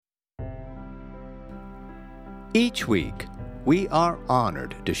Each week, we are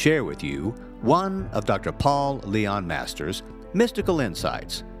honored to share with you one of Dr. Paul Leon Masters' mystical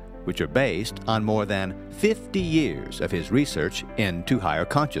insights, which are based on more than 50 years of his research into higher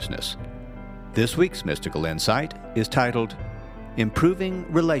consciousness. This week's mystical insight is titled, Improving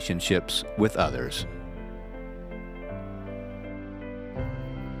Relationships with Others.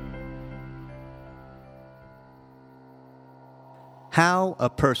 How a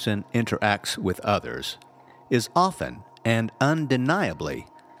person interacts with others is often and undeniably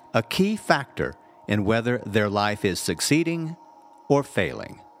a key factor in whether their life is succeeding or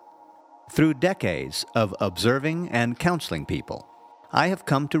failing. Through decades of observing and counseling people, I have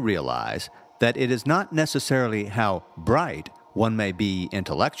come to realize that it is not necessarily how bright one may be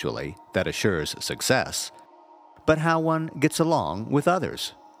intellectually that assures success, but how one gets along with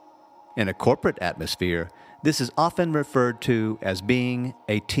others. In a corporate atmosphere, this is often referred to as being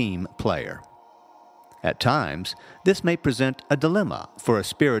a team player. At times, this may present a dilemma for a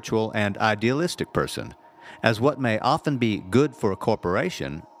spiritual and idealistic person, as what may often be good for a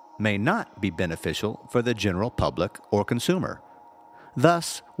corporation may not be beneficial for the general public or consumer.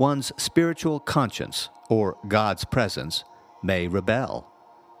 Thus, one's spiritual conscience, or God's presence, may rebel.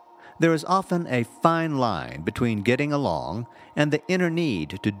 There is often a fine line between getting along and the inner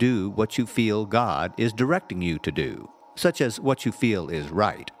need to do what you feel God is directing you to do, such as what you feel is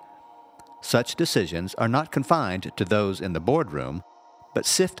right. Such decisions are not confined to those in the boardroom, but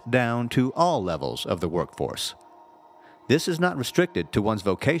sift down to all levels of the workforce. This is not restricted to one's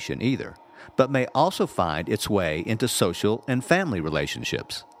vocation either, but may also find its way into social and family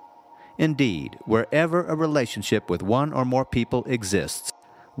relationships. Indeed, wherever a relationship with one or more people exists,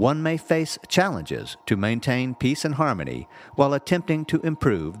 one may face challenges to maintain peace and harmony while attempting to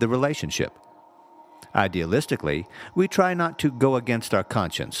improve the relationship. Idealistically, we try not to go against our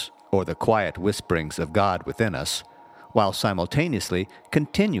conscience or the quiet whisperings of God within us, while simultaneously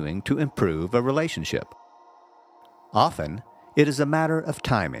continuing to improve a relationship. Often, it is a matter of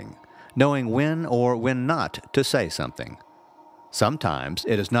timing, knowing when or when not to say something. Sometimes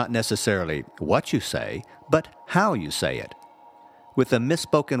it is not necessarily what you say, but how you say it. With a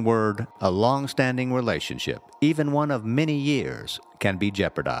misspoken word, a long-standing relationship, even one of many years, can be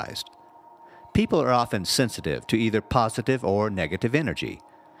jeopardized. People are often sensitive to either positive or negative energy.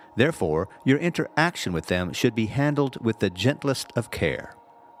 Therefore, your interaction with them should be handled with the gentlest of care.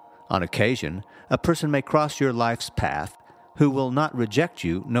 On occasion, a person may cross your life's path who will not reject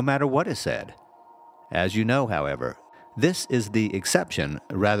you no matter what is said. As you know, however, this is the exception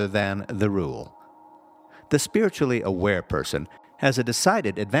rather than the rule. The spiritually aware person has a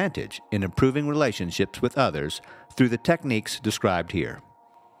decided advantage in improving relationships with others through the techniques described here.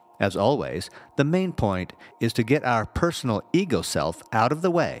 As always, the main point is to get our personal ego self out of the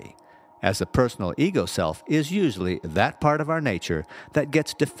way, as the personal ego self is usually that part of our nature that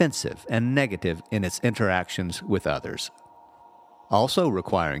gets defensive and negative in its interactions with others. Also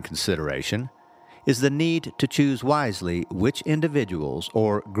requiring consideration is the need to choose wisely which individuals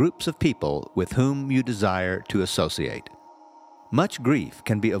or groups of people with whom you desire to associate. Much grief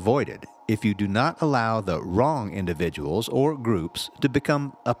can be avoided if you do not allow the wrong individuals or groups to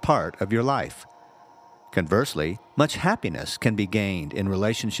become a part of your life. Conversely, much happiness can be gained in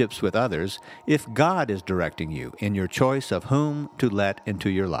relationships with others if God is directing you in your choice of whom to let into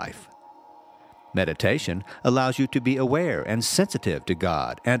your life. Meditation allows you to be aware and sensitive to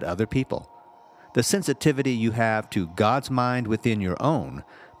God and other people. The sensitivity you have to God's mind within your own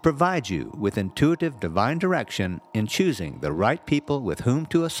provides you with intuitive divine direction in choosing the right people with whom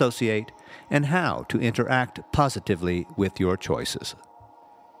to associate and how to interact positively with your choices.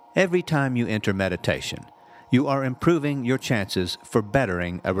 Every time you enter meditation, you are improving your chances for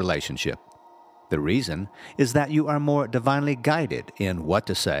bettering a relationship. The reason is that you are more divinely guided in what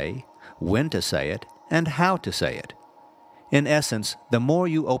to say, when to say it, and how to say it. In essence, the more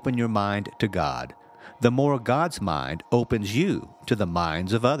you open your mind to God, the more God's mind opens you to the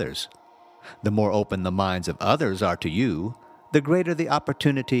minds of others. The more open the minds of others are to you, the greater the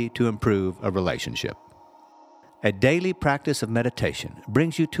opportunity to improve a relationship. A daily practice of meditation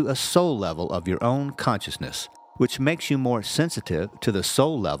brings you to a soul level of your own consciousness, which makes you more sensitive to the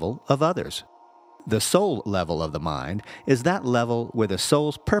soul level of others. The soul level of the mind is that level where the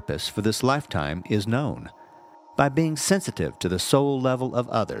soul's purpose for this lifetime is known. By being sensitive to the soul level of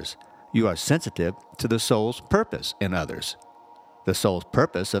others, you are sensitive to the soul's purpose in others. The soul's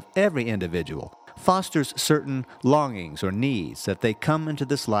purpose of every individual fosters certain longings or needs that they come into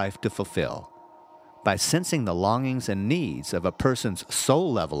this life to fulfill. By sensing the longings and needs of a person's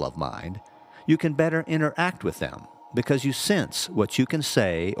soul level of mind, you can better interact with them because you sense what you can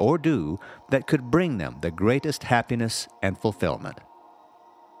say or do that could bring them the greatest happiness and fulfillment.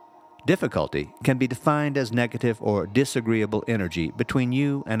 Difficulty can be defined as negative or disagreeable energy between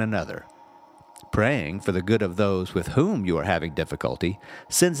you and another. Praying for the good of those with whom you are having difficulty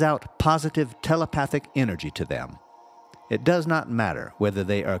sends out positive telepathic energy to them. It does not matter whether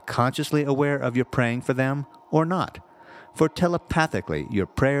they are consciously aware of your praying for them or not, for telepathically your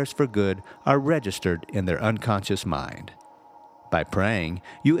prayers for good are registered in their unconscious mind. By praying,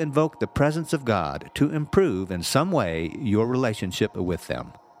 you invoke the presence of God to improve in some way your relationship with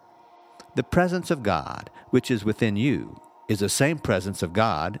them. The presence of God, which is within you, is the same presence of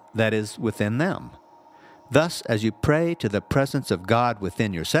God that is within them. Thus, as you pray to the presence of God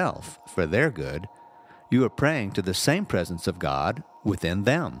within yourself for their good, you are praying to the same presence of God within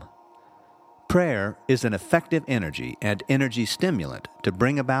them. Prayer is an effective energy and energy stimulant to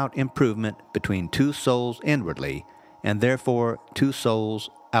bring about improvement between two souls inwardly and therefore two souls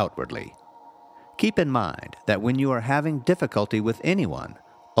outwardly. Keep in mind that when you are having difficulty with anyone,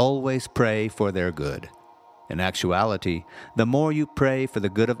 always pray for their good. In actuality, the more you pray for the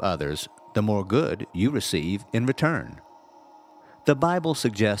good of others, the more good you receive in return. The Bible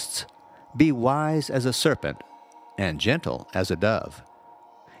suggests, "Be wise as a serpent and gentle as a dove."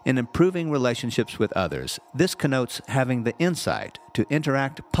 In improving relationships with others, this connotes having the insight to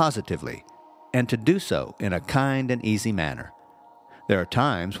interact positively and to do so in a kind and easy manner. There are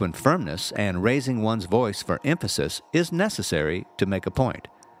times when firmness and raising one's voice for emphasis is necessary to make a point.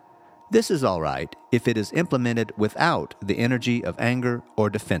 This is all right if it is implemented without the energy of anger or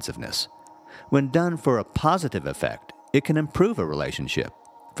defensiveness. When done for a positive effect, it can improve a relationship,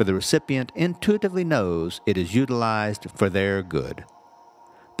 for the recipient intuitively knows it is utilized for their good.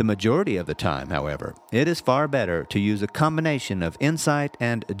 The majority of the time, however, it is far better to use a combination of insight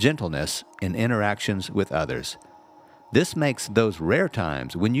and gentleness in interactions with others. This makes those rare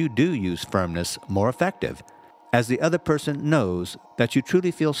times when you do use firmness more effective, as the other person knows that you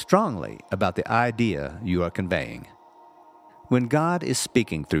truly feel strongly about the idea you are conveying. When God is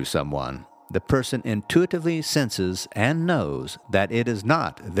speaking through someone, the person intuitively senses and knows that it is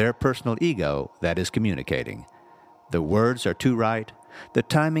not their personal ego that is communicating. The words are too right, the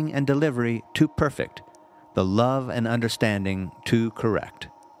timing and delivery too perfect, the love and understanding too correct.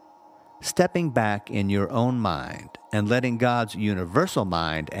 Stepping back in your own mind and letting God's universal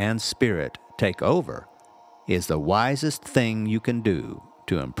mind and spirit take over is the wisest thing you can do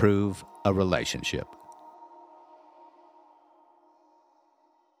to improve a relationship.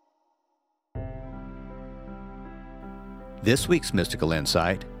 This week's Mystical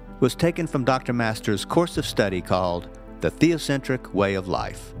Insight was taken from Dr. Masters' course of study called The Theocentric Way of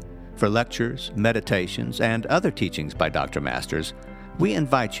Life. For lectures, meditations, and other teachings by Dr. Masters, we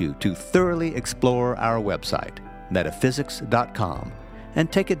invite you to thoroughly explore our website, metaphysics.com, and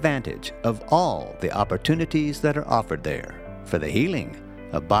take advantage of all the opportunities that are offered there for the healing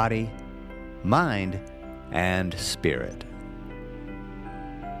of body, mind, and spirit.